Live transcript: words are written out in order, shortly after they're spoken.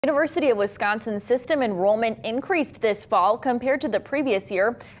University of Wisconsin system enrollment increased this fall compared to the previous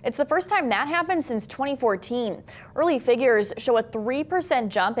year. It's the first time that happened since 2014. Early figures show a 3%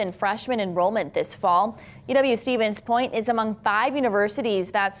 jump in freshman enrollment this fall. UW-Stevens Point is among 5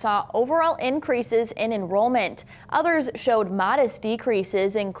 universities that saw overall increases in enrollment. Others showed modest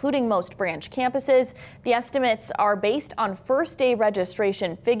decreases, including most branch campuses. The estimates are based on first-day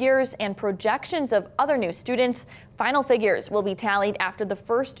registration figures and projections of other new students. Final figures will be tallied after the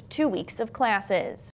first 2 weeks of classes.